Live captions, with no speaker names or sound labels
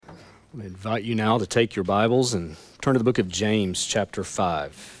I invite you now to take your Bibles and turn to the book of James, chapter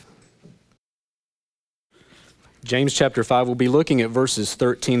 5. James chapter 5, we'll be looking at verses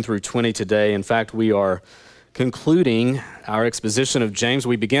 13 through 20 today. In fact, we are concluding our exposition of James.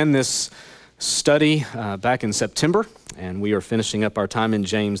 We began this study back in September, and we are finishing up our time in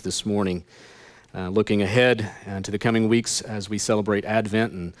James this morning, looking ahead to the coming weeks as we celebrate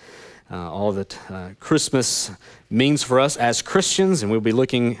Advent and all that Christmas means for us as Christians. And we'll be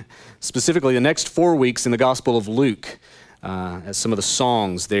looking specifically the next 4 weeks in the Gospel of Luke as some of the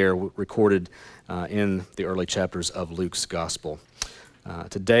songs there recorded in the early chapters of Luke's Gospel.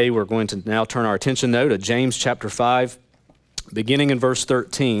 Today we're going to now turn our attention though to James chapter 5, beginning in verse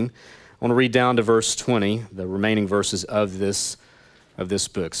 13. I want to read down to verse 20, the remaining verses of this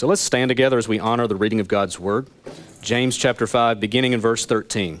book. So let's stand together as we honor the reading of God's Word. James chapter 5, beginning in verse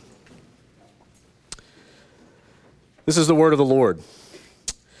 13. This is the word of the Lord.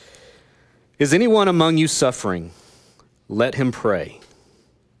 Is anyone among you suffering? Let him pray.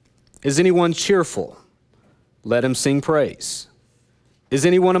 Is anyone cheerful? Let him sing praise. Is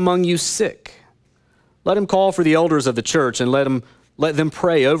anyone among you sick? Let him call for the elders of the church and let them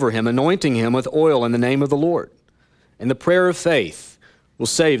pray over him, anointing him with oil in the name of the Lord. And the prayer of faith will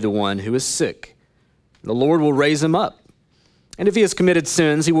save the one who is sick. The Lord will raise him up. And if he has committed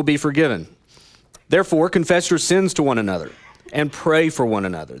sins, he will be forgiven. Therefore, confess your sins to one another and pray for one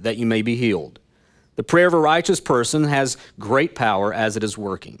another that you may be healed. The prayer of a righteous person has great power as it is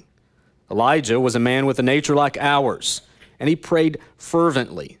working. Elijah was a man with a nature like ours, and he prayed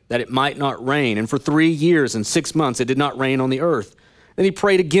fervently that it might not rain. And for 3 years and 6 months it did not rain on the earth. Then he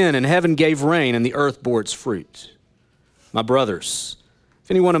prayed again, and heaven gave rain, and the earth bore its fruit. My brothers,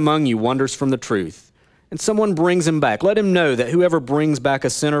 if anyone among you wanders from the truth, and someone brings him back, let him know that whoever brings back a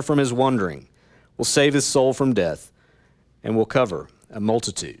sinner from his wandering will save his soul from death and will cover a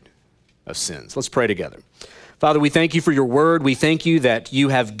multitude of sins. Let's pray together. Father, we thank you for your word. We thank you that you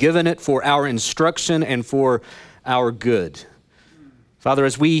have given it for our instruction and for our good. Father,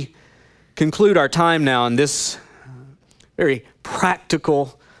 as we conclude our time now in this very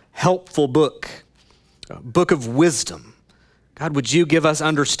practical, helpful book, a book of wisdom, God, would you give us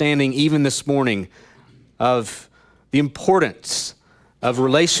understanding even this morning of the importance of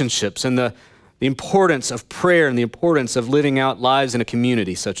relationships and the importance of prayer and the importance of living out lives in a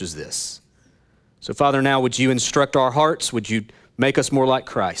community such as this. So, Father, now would you instruct our hearts? Would you make us more like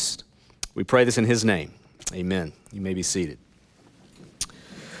Christ? We pray this in his name. Amen. You may be seated.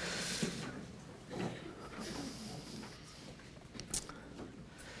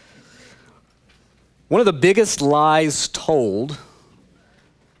 One of the biggest lies told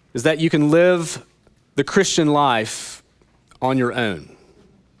is that you can live the Christian life on your own.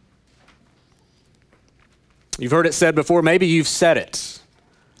 You've heard it said before, maybe you've said it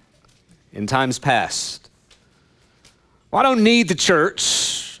in times past. Well, I don't need the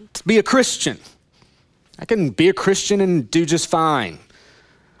church to be a Christian. I can be a Christian and do just fine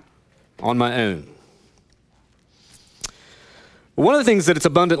on my own. One of the things that it's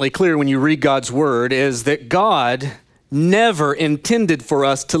abundantly clear when you read God's word is that God never intended for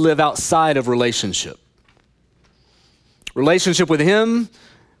us to live outside of relationship. Relationship with him,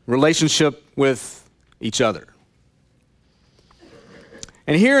 relationship with each other.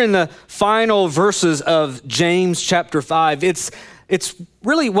 And here in the final verses of James chapter 5, it's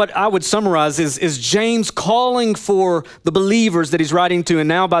really what I would summarize is James calling for the believers that he's writing to, and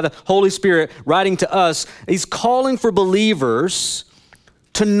now by the Holy Spirit writing to us. He's calling for believers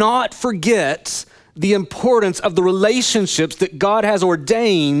to not forget the importance of the relationships that God has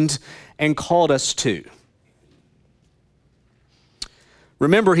ordained and called us to.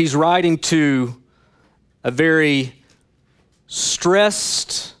 Remember, he's writing to a very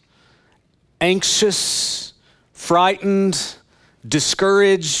stressed, anxious, frightened,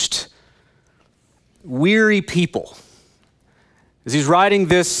 discouraged, weary people. As he's writing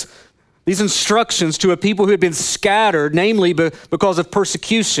these instructions to a people who had been scattered, namely because of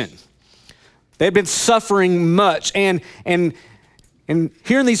persecution. They had been suffering much. And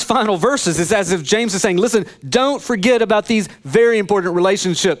here in these final verses, it's as if James is saying, listen, don't forget about these very important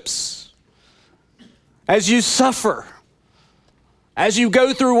relationships. As you suffer, as you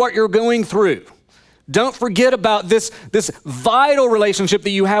go through what you're going through, don't forget about this vital relationship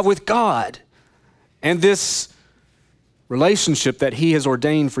that you have with God and this relationship that he has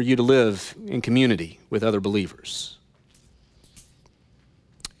ordained for you to live in community with other believers.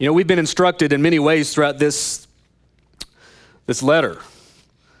 You know, we've been instructed in many ways throughout this letter.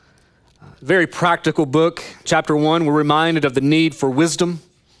 Very practical book. Chapter 1, we're reminded of the need for wisdom.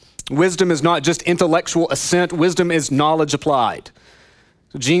 Wisdom is not just intellectual assent. Wisdom is knowledge applied.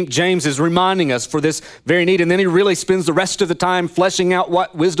 So James is reminding us for this very need, and then he really spends the rest of the time fleshing out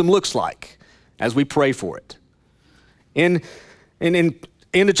what wisdom looks like as we pray for it.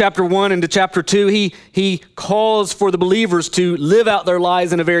 Into chapter 1 and to chapter 2, he calls for the believers to live out their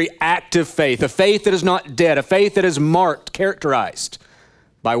lives in a very active faith, a faith that is not dead, a faith that is marked, characterized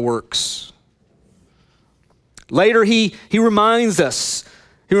by works. Later, he reminds us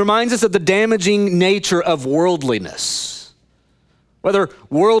of the damaging nature of worldliness, whether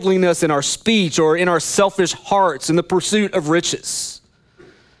worldliness in our speech or in our selfish hearts in the pursuit of riches.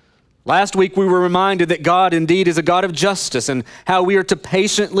 Last week, we were reminded that God indeed is a God of justice and how we are to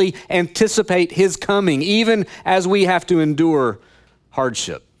patiently anticipate his coming, even as we have to endure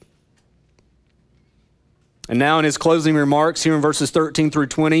hardship. And now in his closing remarks here in verses 13 through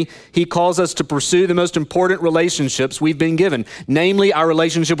 20, he calls us to pursue the most important relationships we've been given, namely our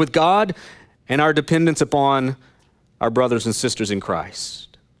relationship with God and our dependence upon our brothers and sisters in Christ.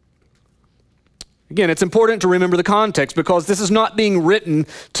 Again, it's important to remember the context because this is not being written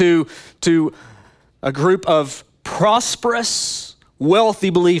to a group of prosperous, wealthy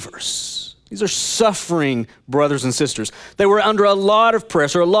believers. These are suffering brothers and sisters. They were under a lot of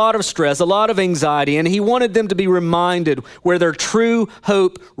pressure, a lot of stress, a lot of anxiety, and he wanted them to be reminded where their true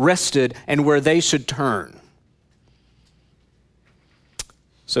hope rested and where they should turn.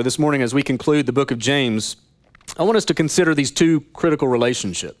 So this morning, as we conclude the book of James, I want us to consider these two critical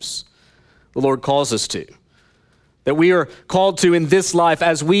relationships the Lord calls us to, that we are called to in this life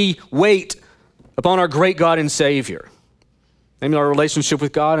as we wait upon our great God and Savior. Namely, our relationship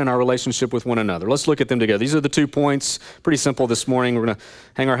with God and our relationship with one another. Let's look at them together. These are the 2 points. Pretty simple this morning. We're going to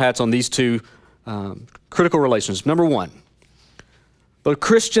hang our hats on these two critical relationships. Number 1, the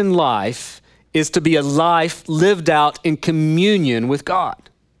Christian life is to be a life lived out in communion with God.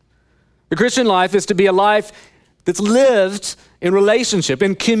 The Christian life is to be a life that's lived in relationship,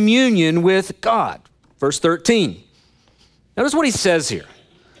 in communion with God. Verse 13. Notice what he says here.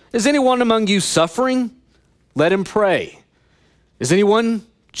 Is anyone among you suffering? Let him pray. Is anyone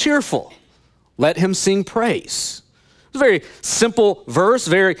cheerful? Let him sing praise. It's a very simple verse,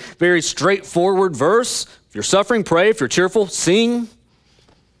 very, very straightforward verse. If you're suffering, pray. If you're cheerful, sing.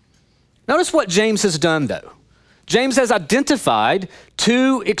 Notice what James has done, though. James has identified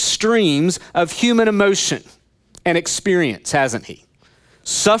 2 extremes of human emotion and experience, hasn't he?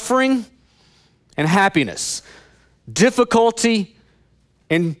 Suffering and happiness, difficulty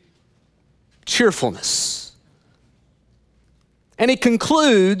and cheerfulness. And he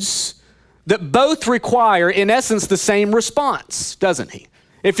concludes that both require, in essence, the same response, doesn't he?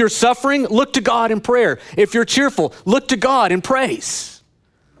 If you're suffering, look to God in prayer. If you're cheerful, look to God in praise.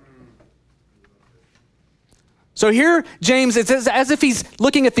 So here, James, it's as if he's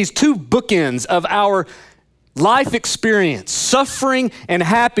looking at these 2 bookends of our life experience, suffering and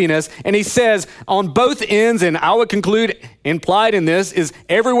happiness. And he says on both ends, and I would conclude implied in this is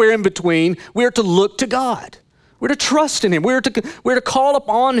everywhere in between, we are to look to God. We're to trust in him. We're to call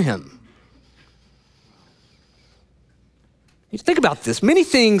upon him. You think about this. Many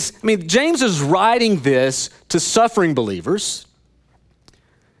things, James is writing this to suffering believers.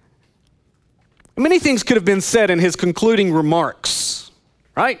 Many things could have been said in his concluding remarks,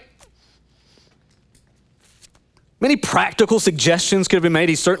 right? Many practical suggestions could have been made.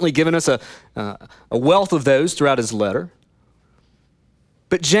 He's certainly given us a wealth of those throughout his letter.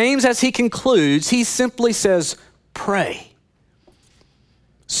 But James, as he concludes, he simply says, pray,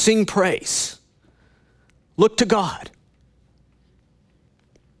 sing praise, look to God.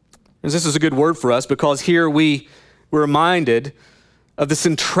 And this is a good word for us because here we're reminded of the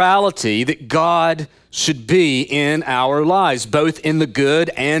centrality that God should be in our lives, both in the good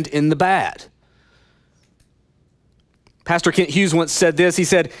and in the bad. Pastor Kent Hughes once said this. He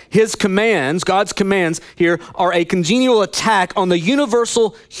said, his commands, God's commands here, are a congenial attack on the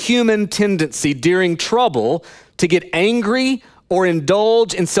universal human tendency during trouble to get angry or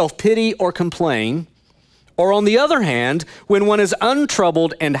indulge in self-pity or complain, or on the other hand, when one is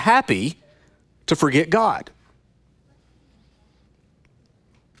untroubled and happy, to forget God.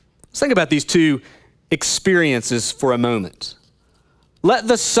 Let's think about these 2 experiences for a moment. Let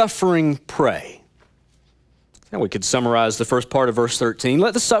the suffering pray. Now we could summarize the first part of verse 13.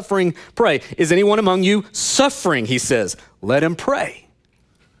 Let the suffering pray. Is anyone among you suffering? He says, let him pray.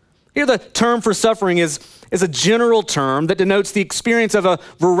 Here the term for suffering is a general term that denotes the experience of a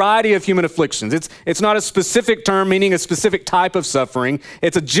variety of human afflictions. It's not a specific term meaning a specific type of suffering.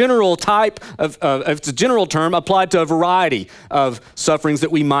 It's a general it's a general term applied to a variety of sufferings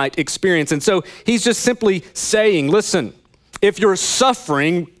that we might experience. And so he's just simply saying, listen, if you're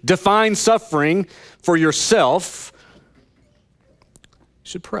suffering, define suffering for yourself. You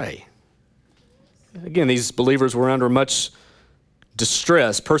should pray. Again, these believers were under much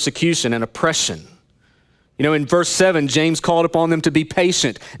distress, persecution, and oppression. You know, in verse 7, James called upon them to be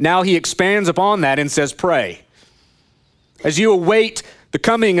patient. Now he expands upon that and says, pray. As you await the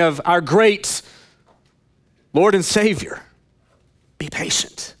coming of our great Lord and Savior, be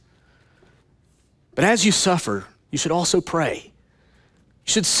patient. But as you suffer, you should also pray.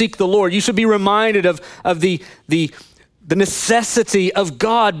 You should seek the Lord. You should be reminded of the necessity of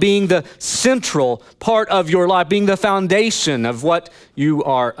God being the central part of your life, being the foundation of what you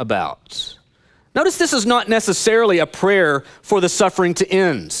are about. Notice this is not necessarily a prayer for the suffering to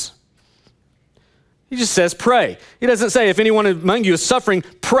end. He just says pray. He doesn't say if anyone among you is suffering,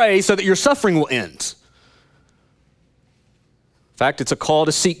 pray so that your suffering will end. In fact, it's a call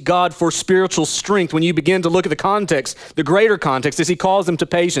to seek God for spiritual strength. When you begin to look at the context, the greater context is he calls them to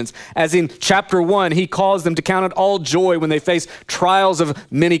patience. As in chapter 1, he calls them to count it all joy when they face trials of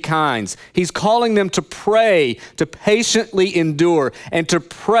many kinds. He's calling them to pray, to patiently endure, and to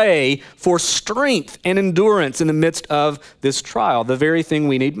pray for strength and endurance in the midst of this trial, the very thing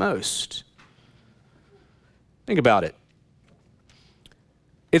we need most. Think about it.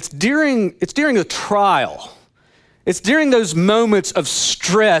 It's during the trial. It's during those moments of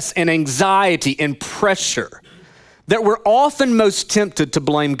stress and anxiety and pressure that we're often most tempted to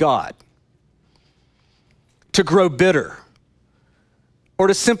blame God, to grow bitter, or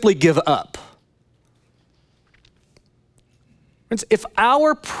to simply give up. Friends, if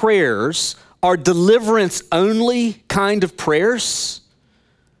our prayers are deliverance-only kind of prayers,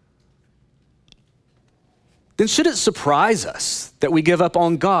 then should it surprise us that we give up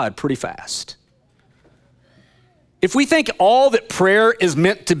on God pretty fast? If we think all that prayer is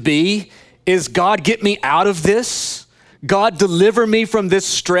meant to be is God, get me out of this, God, deliver me from this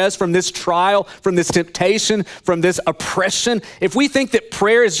stress, from this trial, from this temptation, from this oppression. If we think that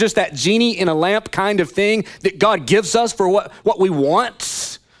prayer is just that genie in a lamp kind of thing that God gives us for what we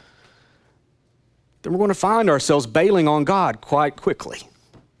want, then we're going to find ourselves bailing on God quite quickly.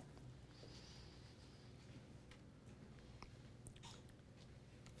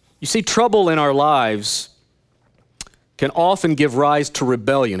 You see, trouble in our lives can often give rise to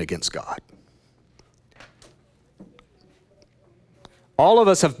rebellion against God. All of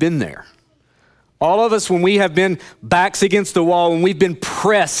us have been there. All of us, when we have been backs against the wall, when we've been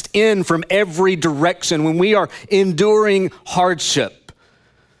pressed in from every direction, when we are enduring hardship.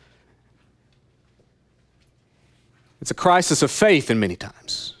 It's a crisis of faith in many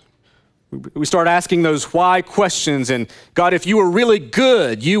times. We start asking those why questions, and God, if you were really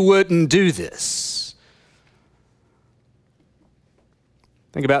good, you wouldn't do this.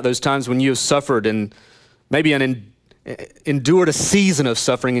 Think about those times when you have suffered and maybe endured a season of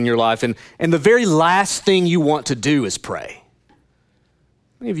suffering in your life, and the very last thing you want to do is pray.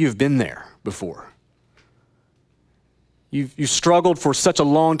 Many of you have been there before. You've struggled for such a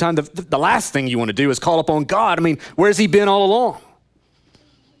long time. The last thing you want to do is call upon God. I mean, where's he been all along?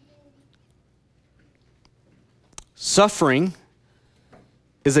 Suffering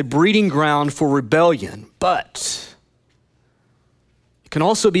is a breeding ground for rebellion, but it can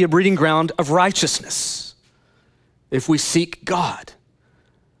also be a breeding ground of righteousness if we seek God,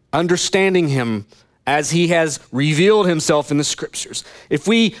 understanding him as he has revealed himself in the scriptures. If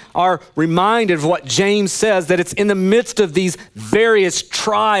we are reminded of what James says, that it's in the midst of these various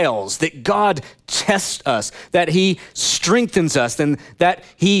trials that God tests us, that he strengthens us, and that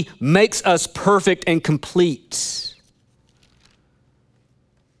he makes us perfect and complete.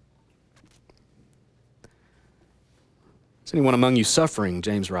 Is anyone among you suffering,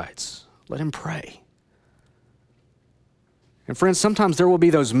 James writes, let him pray. And friends, sometimes there will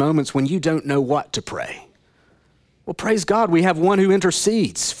be those moments when you don't know what to pray. Well, praise God, we have one who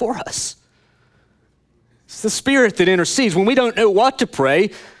intercedes for us. It's the Spirit that intercedes. When we don't know what to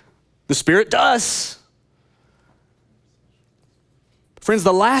pray, the Spirit does. Friends,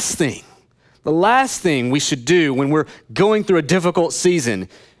 the last thing we should do when we're going through a difficult season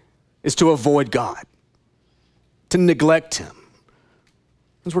is to avoid God, to neglect him.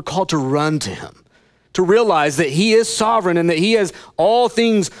 Because we're called to run to him, to realize that he is sovereign and that he has all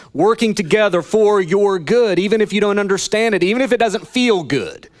things working together for your good, even if you don't understand it, even if it doesn't feel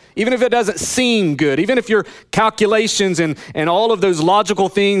good, even if it doesn't seem good, even if your calculations and all of those logical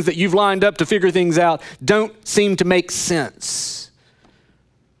things that you've lined up to figure things out don't seem to make sense.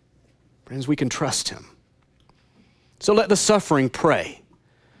 Friends, we can trust him. So let the suffering pray.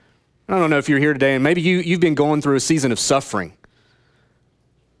 I don't know if you're here today and maybe you've been going through a season of suffering.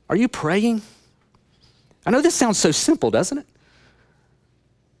 Are you praying? I know this sounds so simple, doesn't it?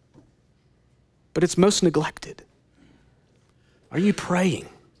 But it's most neglected. Are you praying?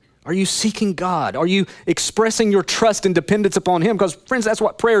 Are you seeking God? Are you expressing your trust and dependence upon him? Because friends, that's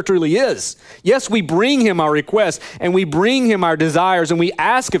what prayer truly is. Yes, we bring him our requests and we bring him our desires and we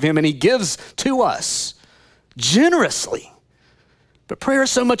ask of him and he gives to us generously. But prayer is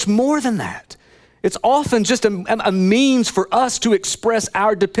so much more than that. It's often just a means for us to express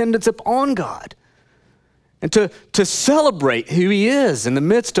our dependence upon God and to celebrate who he is in the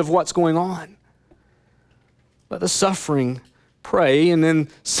midst of what's going on. Let the suffering pray, and then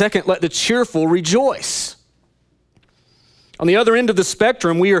second, let the cheerful rejoice. On the other end of the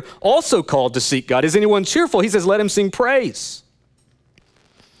spectrum, we are also called to seek God. Is anyone cheerful? He says, let him sing praise.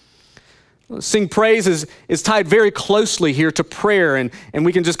 Sing praise is tied very closely here to prayer, and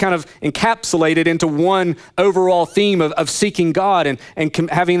we can just kind of encapsulate it into one overall theme of seeking God and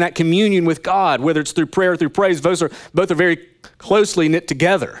having that communion with God, whether it's through prayer or through praise. Both are very closely knit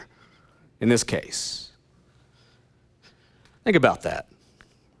together in this case. Think about that.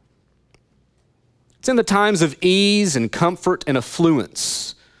 It's in the times of ease and comfort and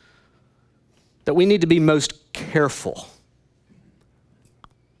affluence that we need to be most careful.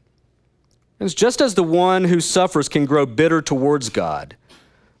 It's just as the one who suffers can grow bitter towards God,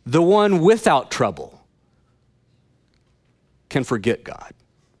 the one without trouble can forget God.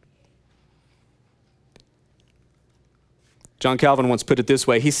 John Calvin once put it this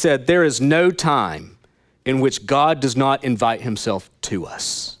way. He said, there is no time in which God does not invite himself to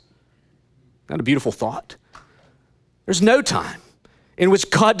us. Isn't that a beautiful thought? There's no time in which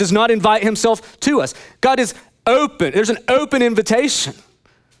God does not invite himself to us. God is open. There's an open invitation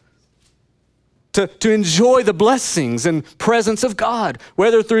to enjoy the blessings and presence of God,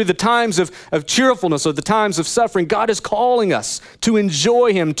 whether through the times of cheerfulness or the times of suffering. God is calling us to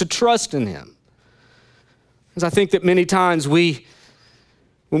enjoy him, to trust in him. Because I think that many times when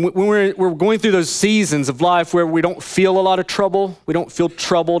we're going through those seasons of life where we don't feel a lot of trouble, we don't feel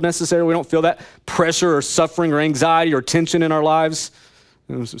trouble necessarily, we don't feel that pressure or suffering or anxiety or tension in our lives.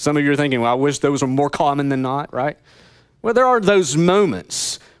 Some of you are thinking, well, I wish those were more common than not, right? Well, there are those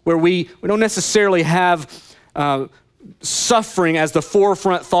moments where we don't necessarily have suffering as the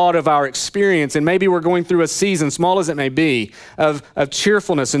forefront thought of our experience, and maybe we're going through a season, small as it may be, of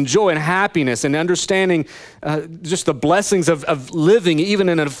cheerfulness and joy and happiness and understanding just the blessings of living even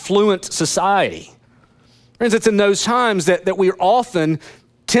in an affluent society. Friends, it's in those times that we are often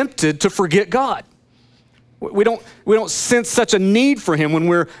tempted to forget God. We don't sense such a need for him when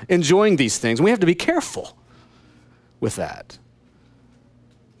we're enjoying these things. We have to be careful with that.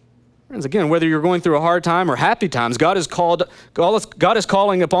 Friends, again, whether you're going through a hard time or happy times, God is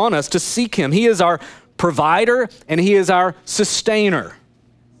calling upon us to seek him. He is our provider and he is our sustainer.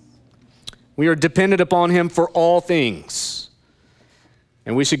 We are dependent upon him for all things.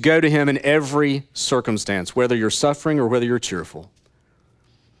 And we should go to him in every circumstance, whether you're suffering or whether you're cheerful.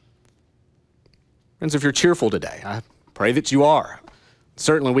 Friends, if you're cheerful today, I pray that you are.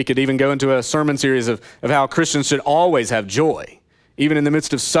 Certainly we could even go into a sermon series of how Christians should always have joy, even in the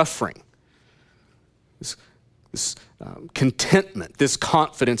midst of suffering. This contentment, this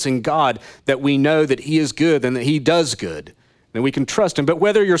confidence in God that we know that he is good and that he does good, that we can trust him. But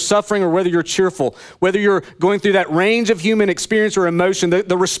whether you're suffering or whether you're cheerful, whether you're going through that range of human experience or emotion,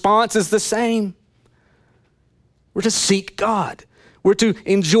 the response is the same. We're to seek God. We're to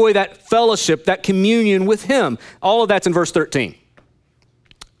enjoy that fellowship, that communion with him. All of that's in verse 13.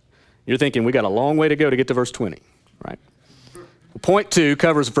 You're thinking, we got a long way to go to get to verse 20, right? Point 2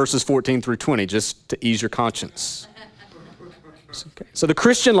 covers verses 14 through 20, just to ease your conscience. Okay. So the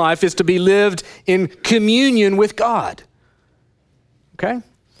Christian life is to be lived in communion with God. Okay?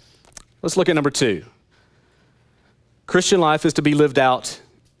 Let's look at number 2. Christian life is to be lived out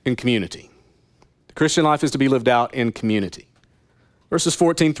in community. The Christian life is to be lived out in community. Verses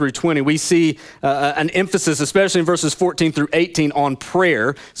 14 through 20, we see an emphasis, especially in verses 14 through 18, on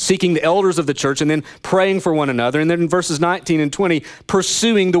prayer, seeking the elders of the church, and then praying for one another. And then in verses 19 and 20,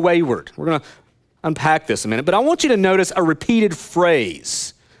 pursuing the wayward. We're going to unpack this a minute, but I want you to notice a repeated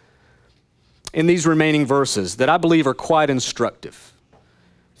phrase in these remaining verses that I believe are quite instructive.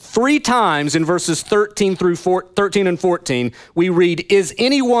 3 times in verses 13 and 14, we read, is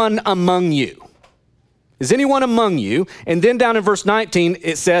anyone among you? Is anyone among you? And then down in verse 19,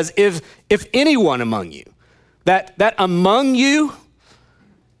 it says, if anyone among you. That among you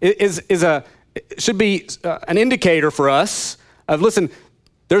should be an indicator for us of, listen,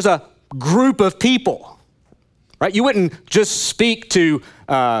 there's a group of people, right? You wouldn't just speak to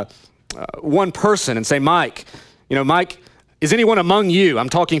one person and say, Mike, is anyone among you? I'm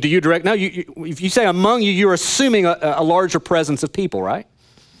talking to you direct. No, if you say among you, you're assuming a larger presence of people, right?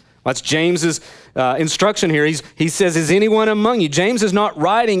 That's James's instruction here. He says, is anyone among you? James is not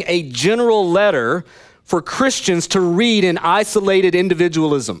writing a general letter for Christians to read in isolated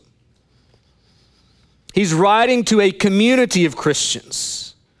individualism. He's writing to a community of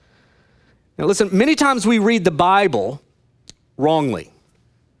Christians. Now listen, many times we read the Bible wrongly.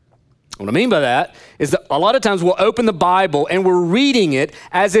 What I mean by that is that a lot of times we'll open the Bible and we're reading it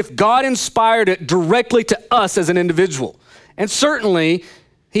as if God inspired it directly to us as an individual. And certainly,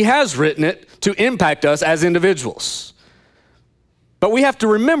 he has written it to impact us as individuals. But we have to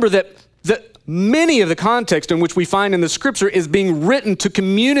remember that many of the context in which we find in the scripture is being written to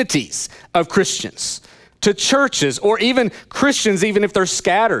communities of Christians, to churches, or even Christians, even if they're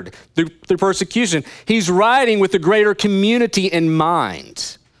scattered through persecution. He's writing with the greater community in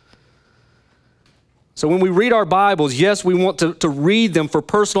mind. So when we read our Bibles, yes, we want to read them for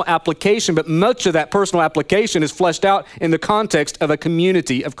personal application, but much of that personal application is fleshed out in the context of a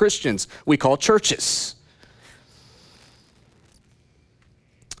community of Christians we call churches.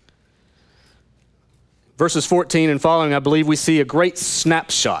 Verses 14 and following, I believe we see a great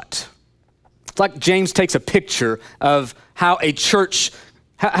snapshot. It's like James takes a picture of how church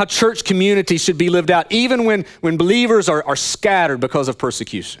community should be lived out, even when believers are scattered because of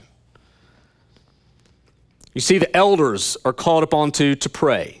persecution. You see, the elders are called upon to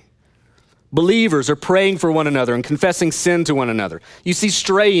pray. Believers are praying for one another and confessing sin to one another. You see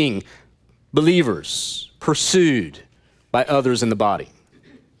straying believers pursued by others in the body.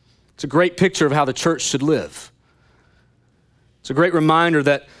 It's a great picture of how the church should live. It's a great reminder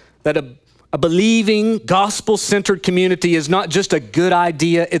that a believing, gospel-centered community is not just a good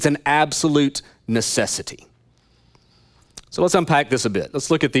idea, it's an absolute necessity. So let's unpack this a bit. Let's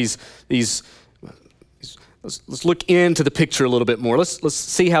look at these. Let's look into the picture a little bit more. Let's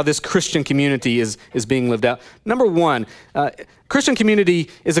see how this Christian community is being lived out. Number one, Christian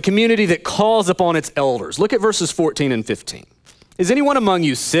community is a community that calls upon its elders. Look at verses 14 and 15. Is anyone among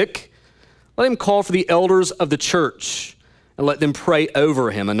you sick? Let him call for the elders of the church and let them pray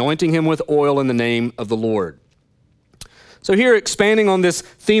over him, anointing him with oil in the name of the Lord. So here, expanding on this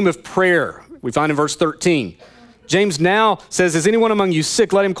theme of prayer, we find in verse 13, James now says, is anyone among you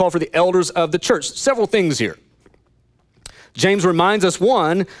sick? Let him call for the elders of the church. Several things here. James reminds us,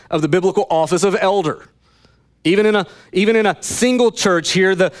 one, of the biblical office of elder. Even in a single church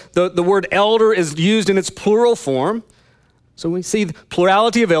here, the word elder is used in its plural form. So we see the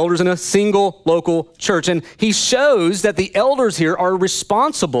plurality of elders in a single local church. And he shows that the elders here are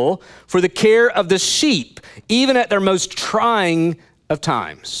responsible for the care of the sheep, even at their most trying of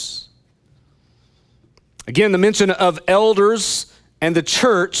times. Again, the mention of elders and the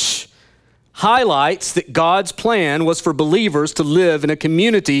church highlights that God's plan was for believers to live in a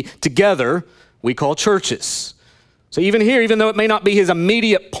community together we call churches. So even here, even though it may not be his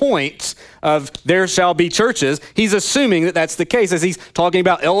immediate point of there shall be churches, he's assuming that that's the case as he's talking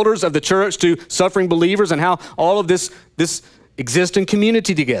about elders of the church to suffering believers and how all of this exists in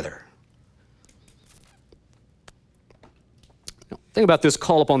community together. Now, think about this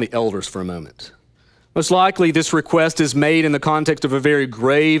call upon the elders for a moment. Most likely, this request is made in the context of a very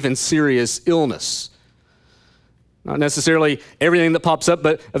grave and serious illness. Not necessarily everything that pops up,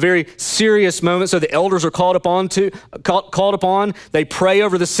 but a very serious moment. So the elders are called upon. They pray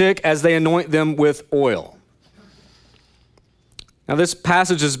over the sick as they anoint them with oil. Now, this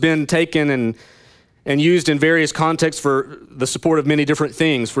passage has been taken and used in various contexts for the support of many different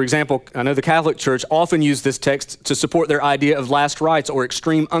things. For example, I know the Catholic Church often use this text to support their idea of last rites or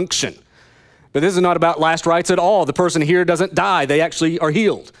extreme unction. But this is not about last rites at all. The person here doesn't die. They actually are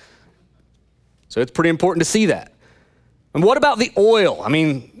healed. So it's pretty important to see that. And what about the oil? I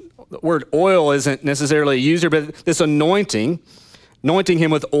mean, the word oil isn't necessarily used here, but this anointing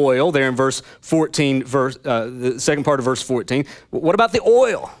him with oil there in verse 14, the second part of verse 14. What about the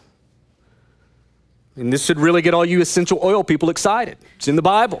oil? And this should really get all you essential oil people excited. It's in the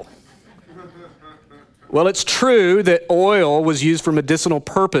Bible. Well, it's true that oil was used for medicinal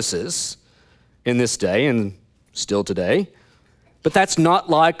purposes in this day and still today, but that's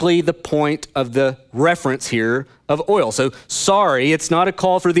not likely the point of the reference here of oil. So sorry, it's not a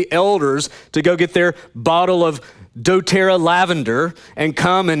call for the elders to go get their bottle of doTERRA lavender and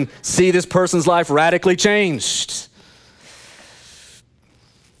come and see this person's life radically changed.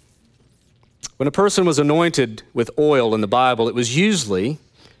 When a person was anointed with oil in the Bible, it was usually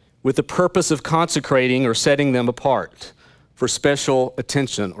with the purpose of consecrating or setting them apart for special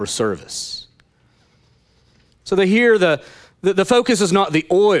attention or service. So here the focus is not the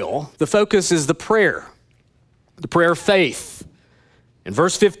oil, the focus is the prayer of faith. And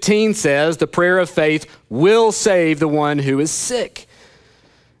verse 15 says the prayer of faith will save the one who is sick.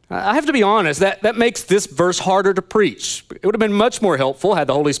 I have to be honest, that makes this verse harder to preach. It would have been much more helpful had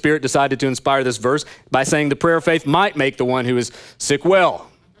the Holy Spirit decided to inspire this verse by saying the prayer of faith might make the one who is sick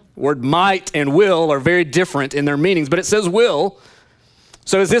well. The word might and will are very different in their meanings, but it says will.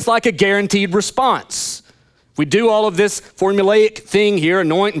 So is this like a guaranteed response? If we do all of this formulaic thing here,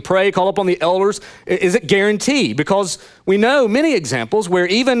 anoint and pray, call upon the elders, is it guaranteed? Because we know many examples where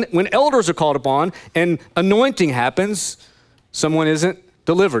even when elders are called upon and anointing happens, someone isn't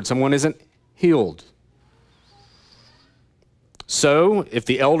delivered, someone isn't healed. So if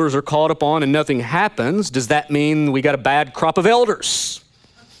the elders are called upon and nothing happens, does that mean we got a bad crop of elders?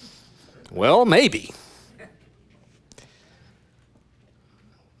 Well, maybe.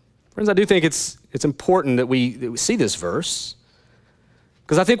 Friends, I do think it's important that we see this verse,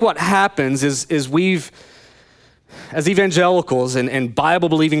 because I think what happens is we've, as evangelicals and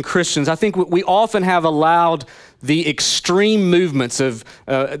Bible-believing Christians, I think we often have allowed the extreme movements of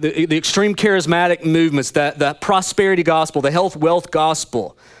the extreme charismatic movements, the prosperity gospel, the health wealth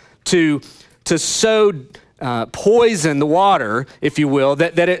gospel, to sow poison the water, if you will,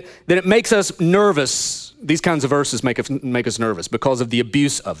 that it makes us nervous. These kinds of verses make us nervous because of the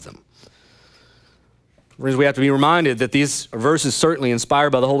abuse of them. Whereas we have to be reminded that these are verses certainly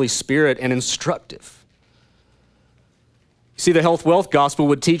inspired by the Holy Spirit and instructive. See, the health wealth gospel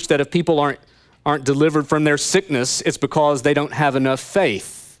would teach that if people aren't delivered from their sickness, it's because they don't have enough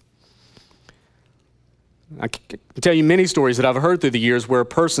faith. I can tell you many stories that I've heard through the years where a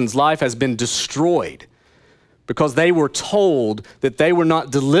person's life has been destroyed because they were told that they were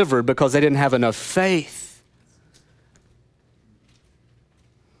not delivered because they didn't have enough faith.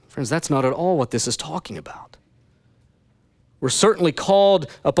 Friends, that's not at all what this is talking about. We're certainly called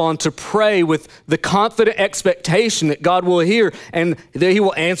upon to pray with the confident expectation that God will hear and that he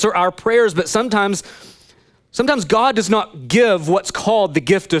will answer our prayers. But sometimes God does not give what's called the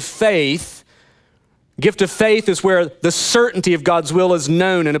gift of faith. Gift of faith is where the certainty of God's will is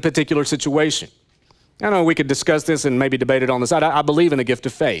known in a particular situation. I know we could discuss this and maybe debate it on the side. I believe in the gift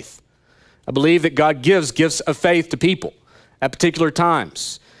of faith. I believe that God gives gifts of faith to people at particular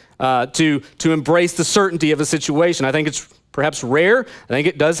times to embrace the certainty of a situation. I think it's perhaps rare. I think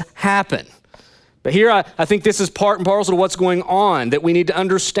it does happen. But here I think this is part and parcel to what's going on, that we need to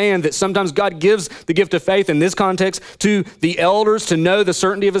understand that sometimes God gives the gift of faith in this context to the elders to know the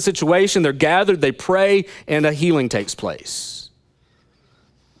certainty of a situation. They're gathered, they pray, and a healing takes place.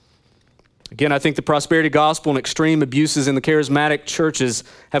 Again, I think the prosperity gospel and extreme abuses in the charismatic churches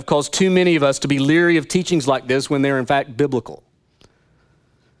have caused too many of us to be leery of teachings like this when they're in fact biblical.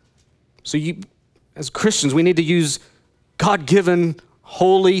 So as Christians, we need to use God-given,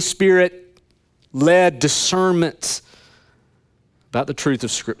 Holy Spirit-led discernment about the truth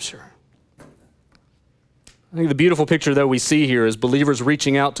of Scripture. I think the beautiful picture, though, we see here is believers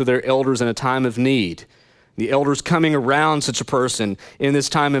reaching out to their elders in a time of need. The elders coming around such a person in this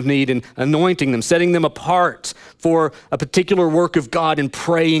time of need and anointing them, setting them apart for a particular work of God and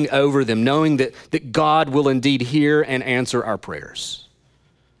praying over them, knowing that God will indeed hear and answer our prayers.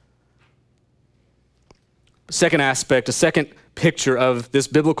 Second aspect, a second picture of this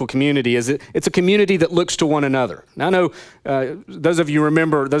biblical community is it's a community that looks to one another. Now I know those of you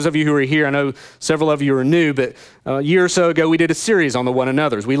who are here, I know several of you are new, but a year or so ago we did a series on the one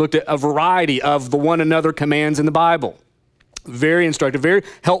another's. We looked at a variety of the one another commands in the Bible. Very instructive, very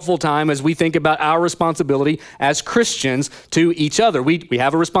helpful time as we think about our responsibility as Christians to each other. We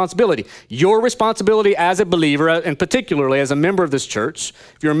have a responsibility. Your responsibility as a believer, and particularly as a member of this church,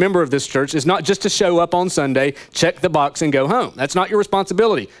 if you're a member of this church, is not just to show up on Sunday, check the box, and go home. That's not your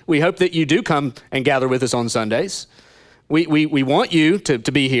responsibility. We hope that you do come and gather with us on Sundays. We want you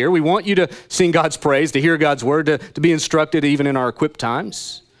to be here. We want you to sing God's praise, to hear God's word, to be instructed even in our equipped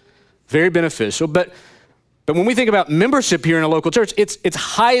times. Very beneficial, but when we think about membership here in a local church, it's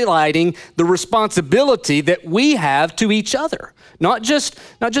highlighting the responsibility that we have to each other. Not just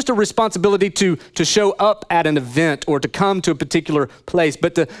a responsibility to show up at an event or to come to a particular place,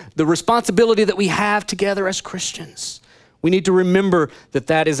 but the responsibility that we have together as Christians. We need to remember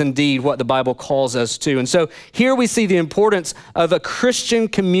that is indeed what the Bible calls us to. And so here we see the importance of a Christian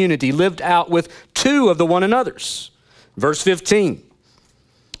community lived out with two of the one another's. Verse 15.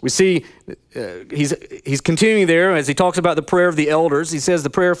 We see he's continuing there as he talks about the prayer of the elders. He says the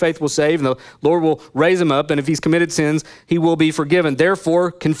prayer of faith will save and the Lord will raise him up. And if he's committed sins, he will be forgiven. Therefore,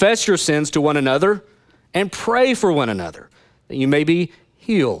 confess your sins to one another and pray for one another that you may be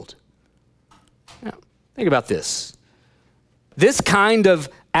healed. Now, think about this. This kind of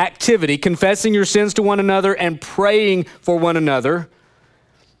activity, confessing your sins to one another and praying for one another,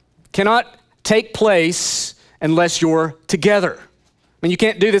 cannot take place unless you're together. mean, you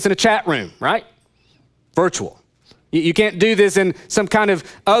can't do this in a chat room, right? Virtual. You can't do this in some kind of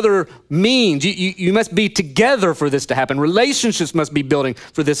other means. You must be together for this to happen. Relationships must be building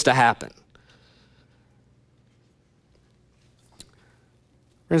for this to happen.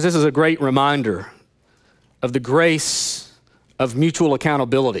 Friends, this is a great reminder of the grace of mutual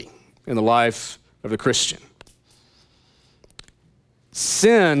accountability in the life of the Christian.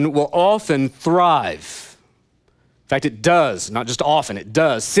 Sin will often thrive. In fact, it does, not just often, it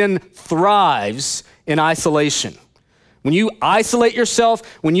does. Sin thrives in isolation. When you isolate yourself,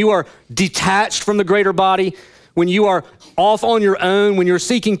 when you are detached from the greater body, when you are off on your own, when you're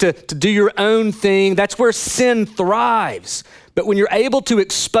seeking to do your own thing, that's where sin thrives. But when you're able to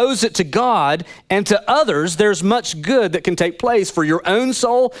expose it to God and to others, there's much good that can take place for your own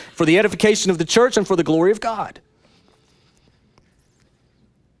soul, for the edification of the church, and for the glory of God.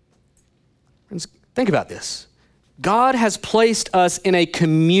 Friends, think about this. God has placed us in a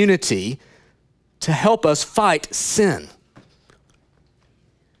community to help us fight sin.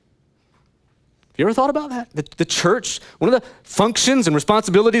 Have you ever thought about that? The church, one of the functions and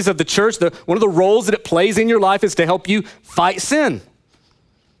responsibilities of the church, one of the roles that it plays in your life is to help you fight sin.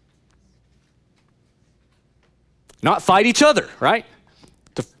 Not fight each other, right?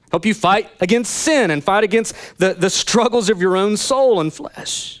 To help you fight against sin and fight against the struggles of your own soul and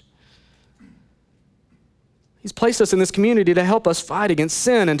flesh. He's placed us in this community to help us fight against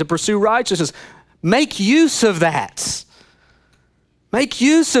sin and to pursue righteousness. Make use of that. Make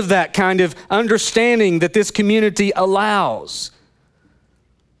use of that kind of understanding that this community allows.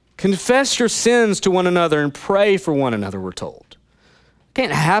 Confess your sins to one another and pray for one another, we're told. It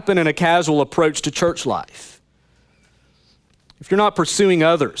can't happen in a casual approach to church life. If you're not pursuing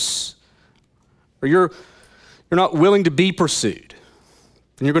others, or you're not willing to be pursued,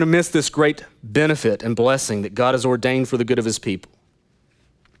 then you're going to miss this great benefit and blessing that God has ordained for the good of his people.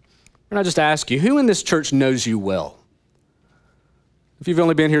 And I just ask you, who in this church knows you well? If you've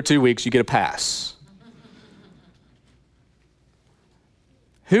only been here 2 weeks, you get a pass.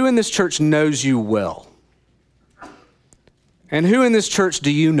 Who in this church knows you well? And who in this church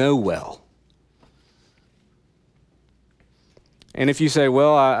do you know well? And if you say,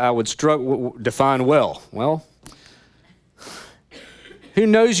 well, I would struggle, define well. Well, who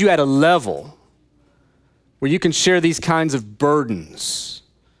knows you at a level where you can share these kinds of burdens,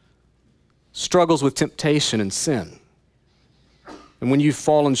 struggles with temptation and sin? And when you've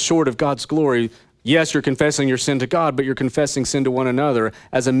fallen short of God's glory, yes, you're confessing your sin to God, but you're confessing sin to one another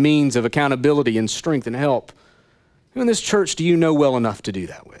as a means of accountability and strength and help. Who in this church do you know well enough to do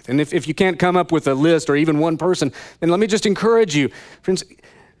that with? And if you can't come up with a list or even one person, then let me just encourage you. Friends,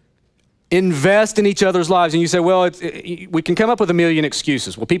 invest in each other's lives. And you say, well, we can come up with a million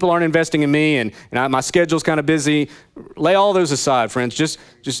excuses. Well, people aren't investing in me, and my schedule's kind of busy. Lay all those aside, friends. Just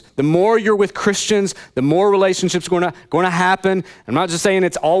the more you're with Christians, the more relationships are going to happen. I'm not just saying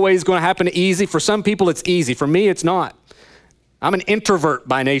it's always going to happen easy. For some people, it's easy. For me, it's not. I'm an introvert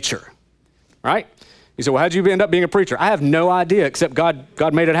by nature, right? You say, well, how'd you end up being a preacher? I have no idea, except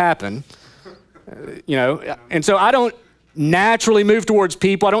God made it happen. And so I don't naturally move towards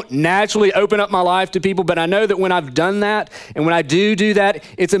people. I don't naturally open up my life to people, but I know that when I've done that, and when I do that,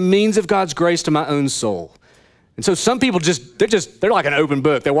 it's a means of God's grace to my own soul. And so some people they're like an open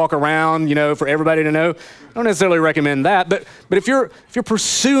book. They walk around, for everybody to know. I don't necessarily recommend that, but if you're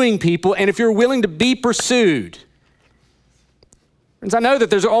pursuing people, and if you're willing to be pursued, friends, I know that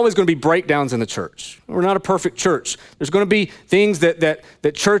there's always going to be breakdowns in the church. We're not a perfect church. There's going to be things that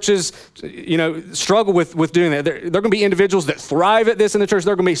churches, struggle with doing that. There are going to be individuals that thrive at this in the church.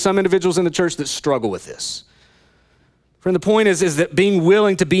 There are going to be some individuals in the church that struggle with this. Friend, the point is that being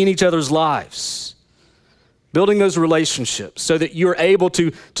willing to be in each other's lives, building those relationships so that you're able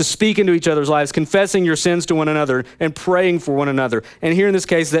to speak into each other's lives, confessing your sins to one another and praying for one another. And here in this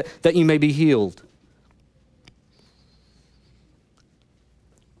case, that you may be healed.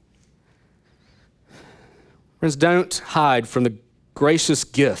 Friends, don't hide from the gracious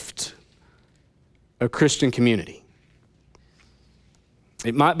gift of Christian community.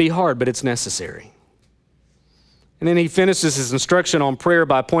 It might be hard, but it's necessary. And then he finishes his instruction on prayer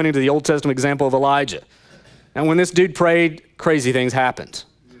by pointing to the Old Testament example of Elijah. And when this dude prayed, crazy things happened.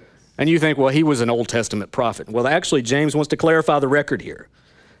 And you think, well, he was an Old Testament prophet. Well, actually, James wants to clarify the record here.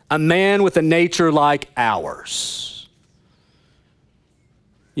 A man with a nature like ours.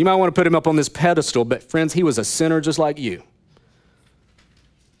 You might want to put him up on this pedestal, but friends, he was a sinner just like you.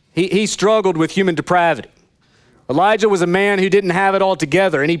 He struggled with human depravity. Elijah was a man who didn't have it all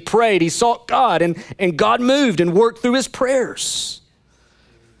together, and he prayed, he sought God, and God moved and worked through his prayers.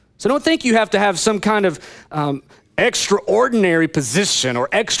 So don't think you have to have some kind of extraordinary position or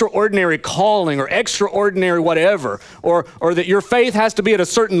extraordinary calling or extraordinary whatever, or that your faith has to be at a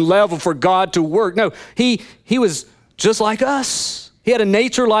certain level for God to work. No, he was just like us. He had a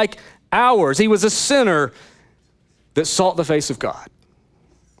nature like ours. He was a sinner that sought the face of God.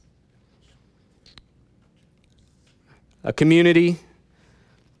 A community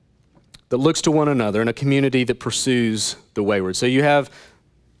that looks to one another and a community that pursues the wayward. So you have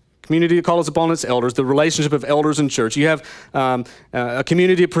community that calls upon its elders, the relationship of elders in church. You have a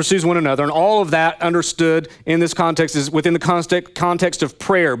community that pursues one another, and all of that understood in this context is within the context of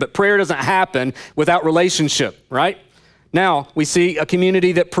prayer. But prayer doesn't happen without relationship, right? Now we see a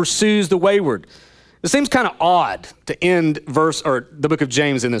community that pursues the wayward. It seems kind of odd to end the book of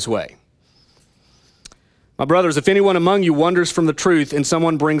James in this way. My brothers, if anyone among you wanders from the truth and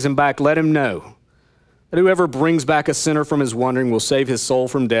someone brings him back, let him know that whoever brings back a sinner from his wandering will save his soul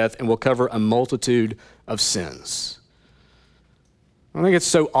from death and will cover a multitude of sins. I think it's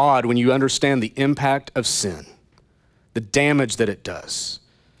so odd when you understand the impact of sin, the damage that it does.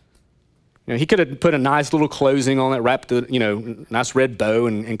 You know, he could have put a nice little closing on it, wrapped a nice red bow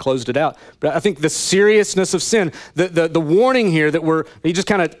and closed it out. But I think the seriousness of sin, the warning here that he just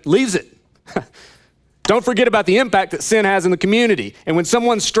kind of leaves it. Don't forget about the impact that sin has in the community. And when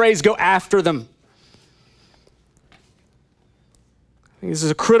someone strays, go after them. This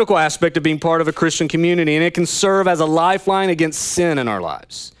is a critical aspect of being part of a Christian community, and it can serve as a lifeline against sin in our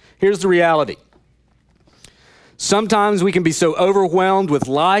lives. Here's the reality. Sometimes we can be so overwhelmed with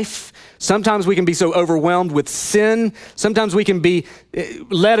life. Sometimes we can be so overwhelmed with sin. Sometimes we can be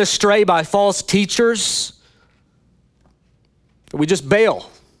led astray by false teachers that we just bail.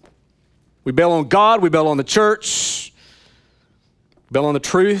 We bail on God, we bail on the church, bail on the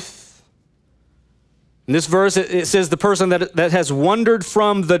truth. In this verse, it says the person that has wandered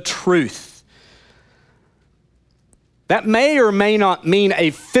from the truth. That may or may not mean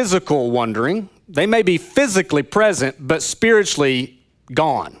a physical wandering. They may be physically present, but spiritually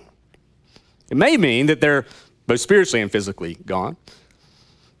gone. It may mean that they're both spiritually and physically gone.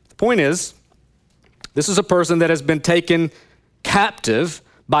 The point is, this is a person that has been taken captive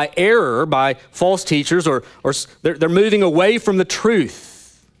by error, by false teachers, or they're moving away from the truth.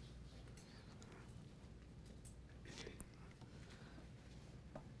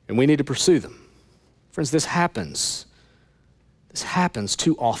 And we need to pursue them. Friends, this happens. This happens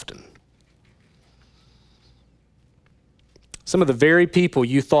too often. Some of the very people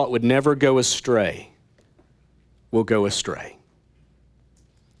you thought would never go astray will go astray.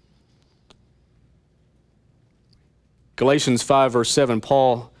 Galatians 5, verse 7,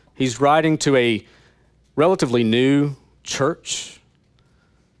 Paul, he's writing to a relatively new church.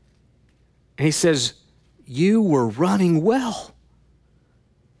 And he says, you were running well.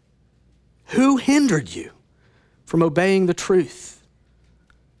 Who hindered you from obeying the truth?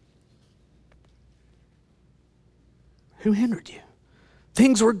 Who hindered you?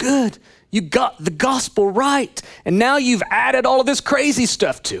 Things were good. You got the gospel right. And now you've added all of this crazy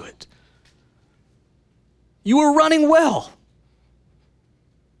stuff to it. You were running well.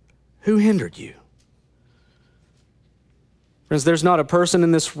 Who hindered you? Friends, there's not a person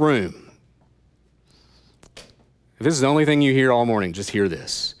in this room. If this is the only thing you hear all morning, just hear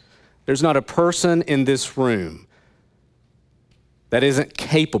this. There's not a person in this room that isn't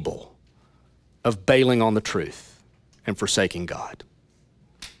capable of bailing on the truth and forsaking God.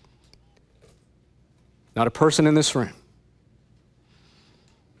 Not a person in this room.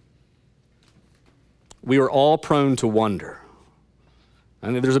 We are all prone to wander. I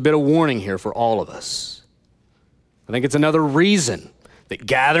think there's a bit of warning here for all of us. I think it's another reason that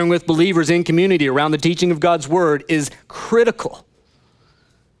gathering with believers in community around the teaching of God's word is critical.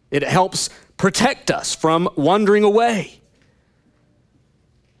 It helps protect us from wandering away.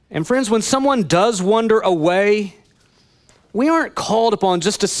 And friends, when someone does wander away, we aren't called upon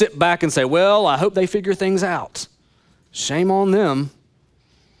just to sit back and say, well, I hope they figure things out. Shame on them.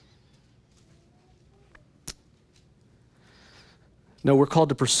 No, we're called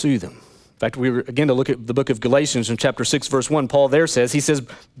to pursue them. In fact, we were again to look at the book of Galatians in chapter 6, verse 1. Paul there says, he says,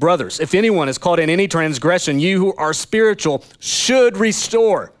 brothers, if anyone is caught in any transgression, you who are spiritual should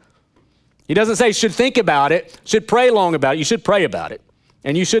restore. He doesn't say should think about it, should pray long about it. You should pray about it,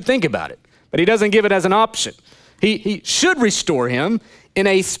 and you should think about it. But he doesn't give it as an option. He should restore him in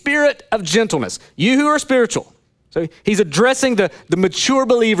a spirit of gentleness. You who are spiritual. So he's addressing the mature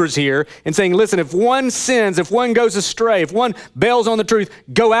believers here and saying, listen, if one sins, if one goes astray, if one bails on the truth,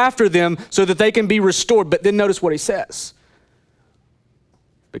 go after them so that they can be restored. But then notice what he says.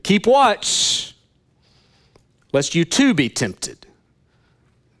 But keep watch, lest you too be tempted.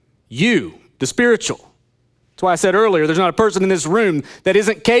 You, the spiritual. That's why I said earlier, there's not a person in this room that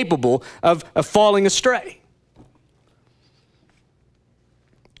isn't capable of falling astray.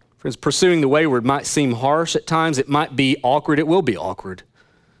 Friends, pursuing the wayward might seem harsh at times. It might be awkward. It will be awkward.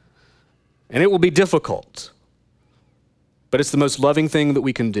 And it will be difficult. But it's the most loving thing that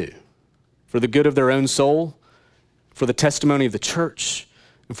we can do for the good of their own soul, for the testimony of the church,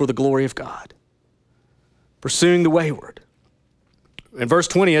 and for the glory of God. Pursuing the wayward. In verse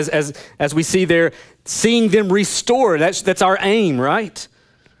 20, as we see there, seeing them restored, that's our aim, right?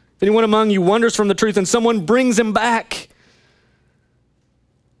 If anyone among you wanders from the truth and someone brings him back,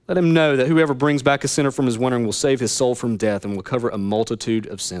 let him know that whoever brings back a sinner from his wandering will save his soul from death and will cover a multitude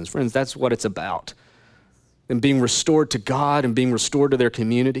of sins. Friends, that's what it's about. Them being restored to God and being restored to their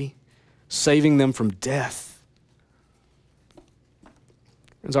community, saving them from death.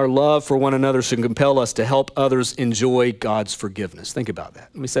 Friends, our love for one another should compel us to help others enjoy God's forgiveness. Think about that.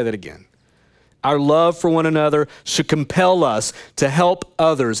 Let me say that again. Our love for one another should compel us to help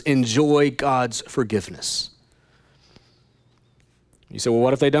others enjoy God's forgiveness. You say, well,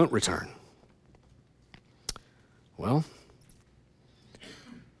 what if they don't return? Well,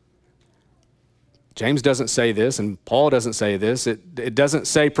 James doesn't say this, and Paul doesn't say this. It doesn't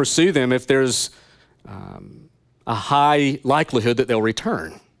say pursue them if there's a high likelihood that they'll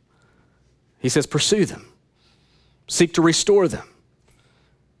return. He says pursue them. Seek to restore them.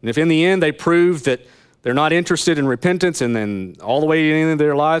 And if in the end they prove that they're not interested in repentance and then all the way to the end of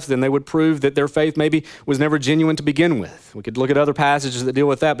their lives, then they would prove that their faith maybe was never genuine to begin with. We could look at other passages that deal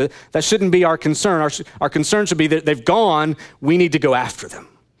with that, but that shouldn't be our concern. Our concern should be that they've gone, we need to go after them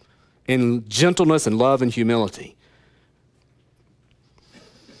in gentleness and love and humility.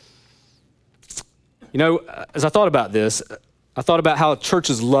 You know, as I thought about this, I thought about how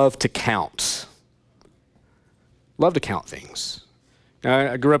churches love to count. Love to count things.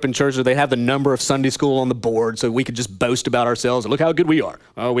 I grew up in churches where they have the number of Sunday school on the board so we could just boast about ourselves and look how good we are.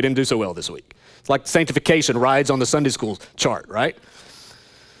 Oh, we didn't do so well this week. It's like sanctification rides on the Sunday school chart, right?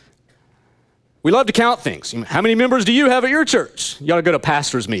 We love to count things. How many members do you have at your church? You ought to go to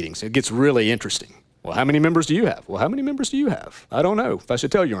pastors' meetings. It gets really interesting. Well, how many members do you have? Well, how many members do you have? I don't know if I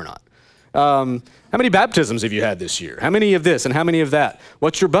should tell you or not. How many baptisms have you had this year? How many of this and how many of that?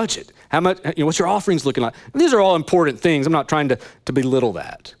 What's your budget? How much? What's your offerings looking like? And these are all important things. I'm not trying to belittle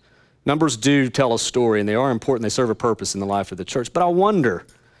that. Numbers do tell a story, and they are important. They serve a purpose in the life of the church. But I wonder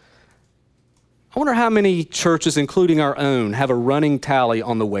how many churches, including our own, have a running tally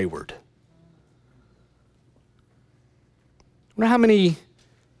on the wayward. I wonder how many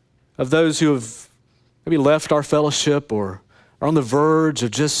of those who have maybe left our fellowship or are on the verge of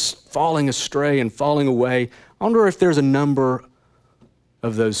just falling astray and falling away. I wonder if there's a number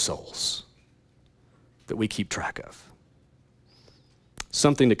of those souls that we keep track of.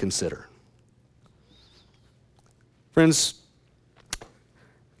 Something to consider. Friends,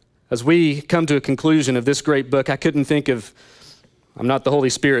 as we come to a conclusion of this great book, I couldn't think of, I'm not the Holy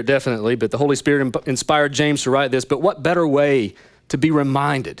Spirit definitely, but the Holy Spirit inspired James to write this, but what better way to be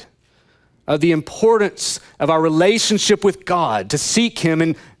reminded of the importance of our relationship with God, to seek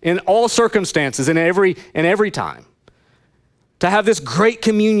Him in all circumstances and every time. To have this great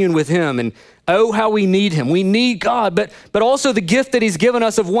communion with Him, and oh, how we need Him. We need God, but also the gift that He's given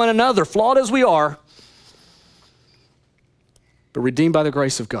us of one another, flawed as we are, but redeemed by the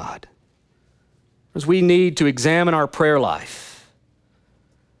grace of God. Because we need to examine our prayer life,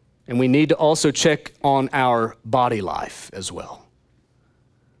 and we need to also check on our body life as well.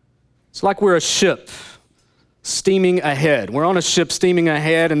 It's like we're a ship steaming ahead. We're on a ship steaming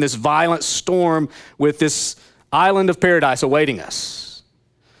ahead in this violent storm with this island of paradise awaiting us.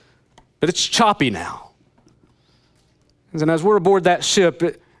 But it's choppy now. And as we're aboard that ship,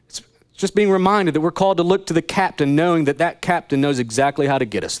 it's just being reminded that we're called to look to the captain, knowing that that captain knows exactly how to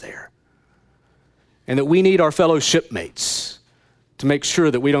get us there. And that we need our fellow shipmates to make sure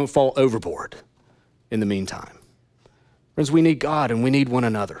that we don't fall overboard in the meantime. Friends, we need God and we need one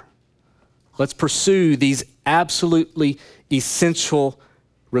another. Let's pursue these absolutely essential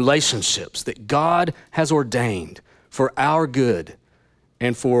relationships that God has ordained for our good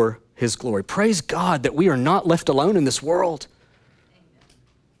and for His glory. Praise God that we are not left alone in this world.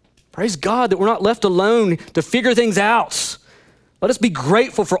 Praise God that we're not left alone to figure things out. Let us be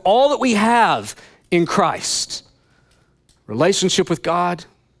grateful for all that we have in Christ. Relationship with God.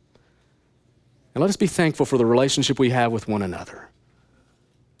 And let us be thankful for the relationship we have with one another.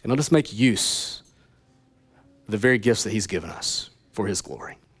 And let us make use of the very gifts that He's given us for His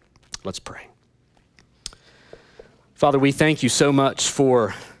glory. Let's pray. Father, we thank You so much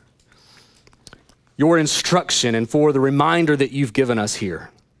for Your instruction and for the reminder that You've given us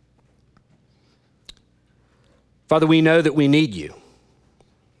here. Father, we know that we need you.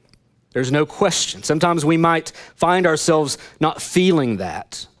 There's no question. Sometimes we might find ourselves not feeling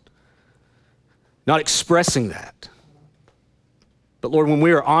that, not expressing that. But Lord, when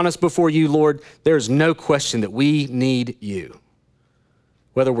we are honest before you, Lord, there's no question that we need you.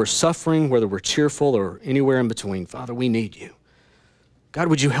 Whether we're suffering, whether we're cheerful, or anywhere in between, Father, we need you. God,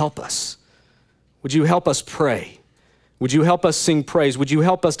 would you help us? Would you help us pray? Would you help us sing praise? Would you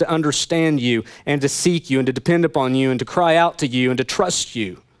help us to understand you and to seek you and to depend upon you and to cry out to you and to trust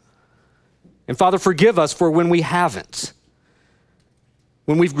you? And Father, forgive us for when we haven't,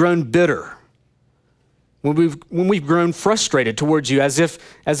 when we've grown bitter, when we've grown frustrated towards you, as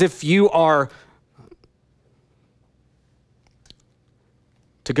if you are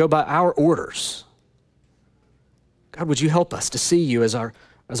to go by our orders. God, would you help us to see you as our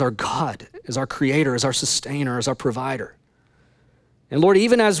God, as our creator, as our sustainer, as our provider? And Lord,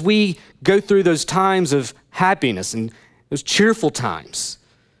 even as we go through those times of happiness and those cheerful times,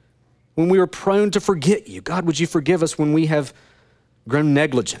 when we are prone to forget you, God, would you forgive us when we have grown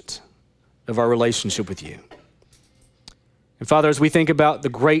negligent of our relationship with you? And Father, as we think about the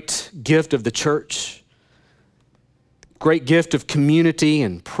great gift of the church, great gift of community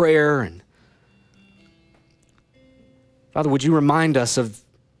and prayer, and Father, would you remind us of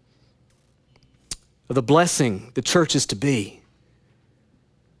the blessing the church is to be?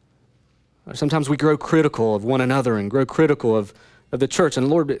 Sometimes we grow critical of one another and grow critical of the church. And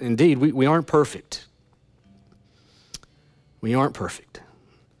Lord, indeed, we aren't perfect. We aren't perfect.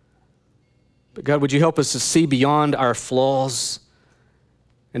 But God, would you help us to see beyond our flaws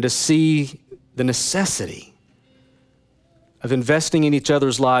and to see the necessity of investing in each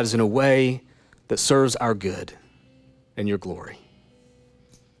other's lives in a way that serves our good and your glory.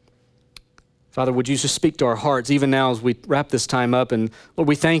 Father, would you just speak to our hearts even now as we wrap this time up? And Lord,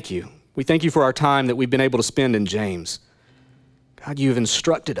 we thank you. We thank you for our time that we've been able to spend in James. God, you have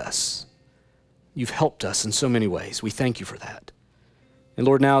instructed us. You've helped us in so many ways. We thank you for that. And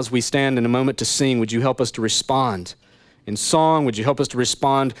Lord, now as we stand in a moment to sing, would you help us to respond in song? Would you help us to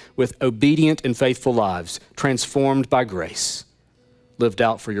respond with obedient and faithful lives, transformed by grace, lived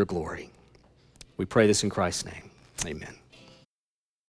out for your glory? We pray this in Christ's name. Amen.